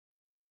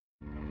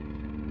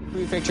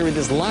Prefecture with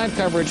this live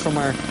coverage from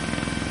our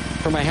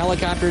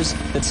helicopters.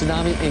 The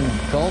tsunami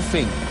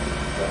engulfing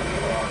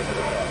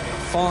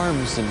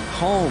farms and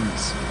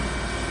homes.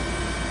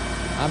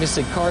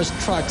 Obviously, cars,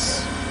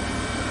 trucks.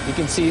 You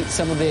can see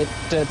some of the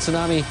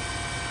tsunami,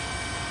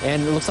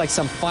 and it looks like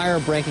some fire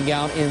breaking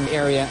out in the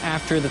area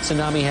after the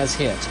tsunami has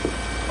hit.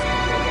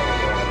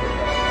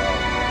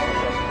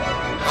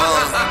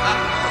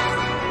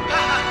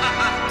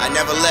 I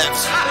never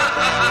left.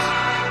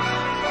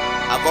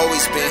 I've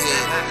always been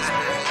here.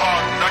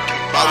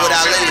 Why would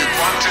I leave?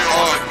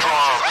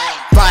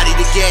 Bodied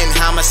again,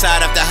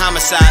 homicide after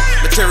homicide.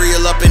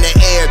 Material up in the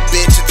air,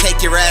 bitch. I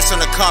take your ass on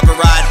a carpet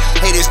ride.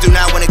 Haters do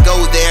not want to go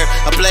there.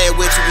 A player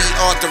which we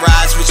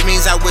authorize, which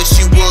means I wish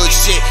you would.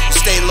 Shit, you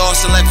stay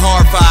lost and left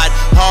horrified.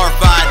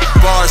 Horrified,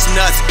 bars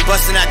nuts,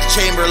 busting out the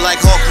chamber like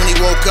Hawk when he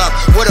woke up.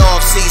 What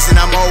off season?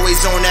 I'm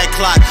always on that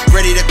clock,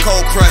 ready to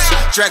cold crush.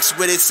 Drex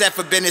with it, set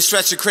for Bennett,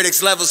 stretch your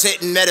critics, levels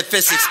hitting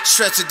metaphysics.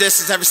 Stretch the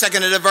distance every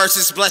second of the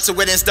verses. Bless the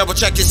witness, double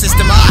check your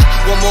system.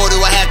 What more do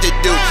I have to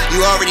do?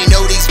 You already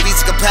know these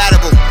beats are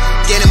compatible.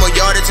 Getting more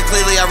yardage, so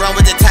clearly I run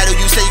with the title.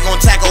 You say you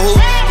gon' tackle who?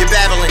 You're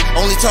babbling,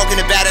 only talking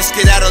about it,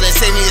 skedaddle, then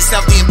saving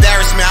yourself the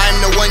embarrassment. I am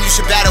the one you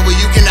should battle with.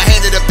 You cannot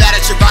handle the bat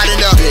at your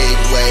riding up. Big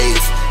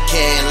wave,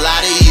 can't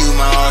lie to you,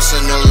 my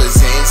arsenal is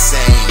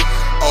insane.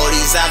 All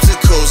these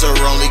obstacles are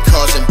only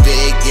causing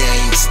big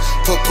gains.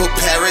 Put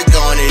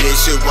Paragon it, it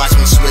should watch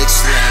me switch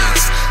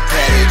lanes.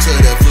 Pedal to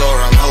the floor,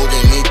 I'm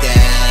holding it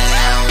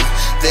down.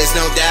 There's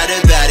no doubt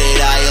about it,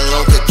 I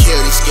alone could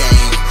kill this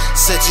game.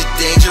 Such a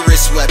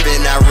dangerous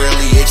weapon, I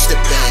really itch to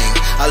bang.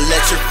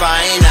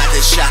 Electrifying, I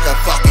could shock a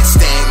fucking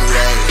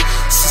stingray.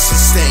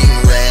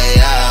 Stingray,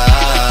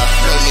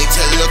 no need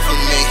to look for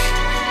me.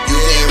 You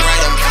damn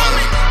right I'm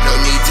coming. No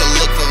need to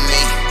look for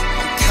me.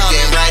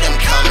 Damn right I'm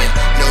coming.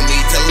 No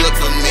need to look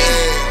for me.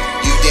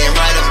 You damn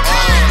right I'm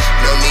coming.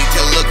 No need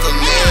to look for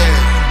me.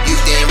 You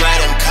damn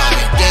right I'm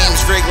coming.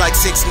 Games rigged like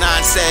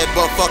 6ix9ine said,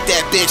 but fuck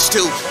that bitch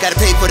too. Gotta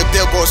pay for the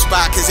billboard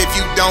spot, cause if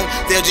you don't,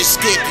 they'll just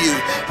skip you.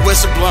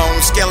 Whistle blown,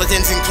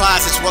 skeletons in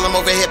closets while I'm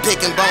over here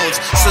picking bones.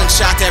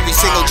 Slingshot to every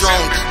single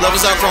drone.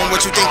 Levels up from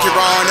what you think you're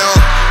on, oh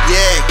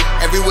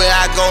yeah. Everywhere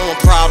I go, a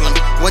problem.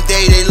 One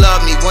day they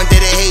love me, one day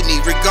they hate me.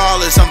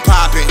 Regardless, I'm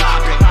popping.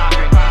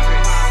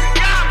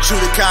 True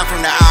to cop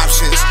from the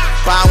options.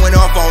 Bond went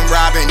off on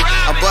robbing.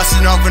 I'm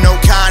busting off with no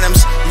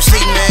condoms. You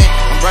see, man,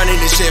 I'm running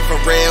this shit for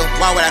real.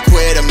 Why would I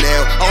quit a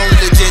mill? Only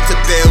legit to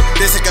build.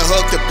 This ain't a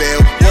hook to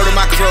build. Word of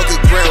my crooked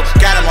grill.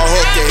 Got him all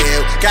hooked to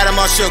hill. Got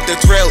him all shook to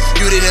thrill.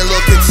 You didn't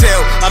look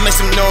until I made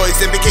some noise.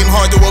 It became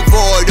hard to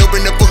avoid.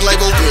 Open the book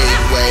label. Big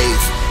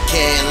wave.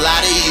 Can't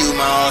lie to you,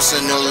 my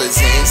arsenal is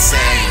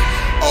insane.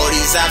 All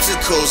these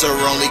obstacles are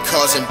only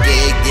causing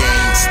big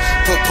gains.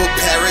 Put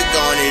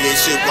Paragon it, it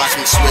should watch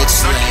me switch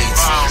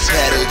lanes.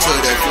 Pedal to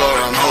the floor,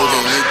 I'm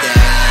holding it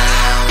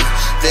down.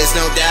 There's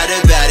no doubt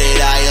about it,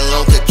 I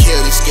alone could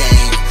kill this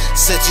game.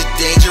 Such a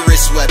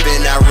dangerous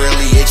weapon, I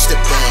really itch to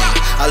bang.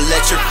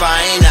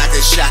 Electrifying, I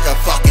could shock a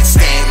fucking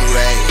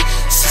stingray.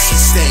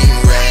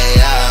 Stingray,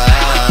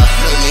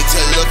 no need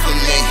to look for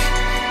me.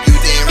 You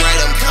damn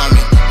right I'm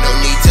coming. No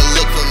need to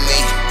look for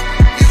me.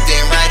 You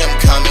damn right I'm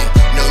coming.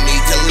 No need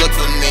to look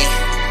for me.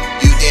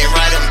 You damn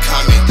right I'm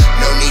coming.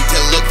 No need to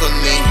look for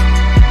me.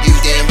 You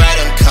damn right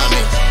I'm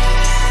coming.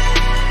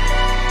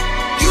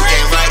 You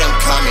damn right I'm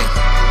coming.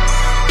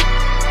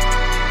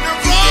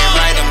 You damn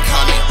right I'm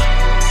coming.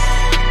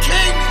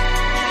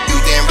 You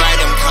damn right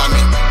I'm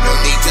coming. No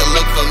need to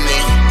look for me.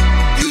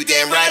 You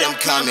damn right I'm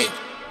coming.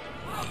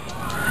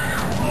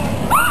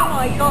 Oh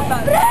my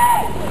god,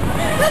 that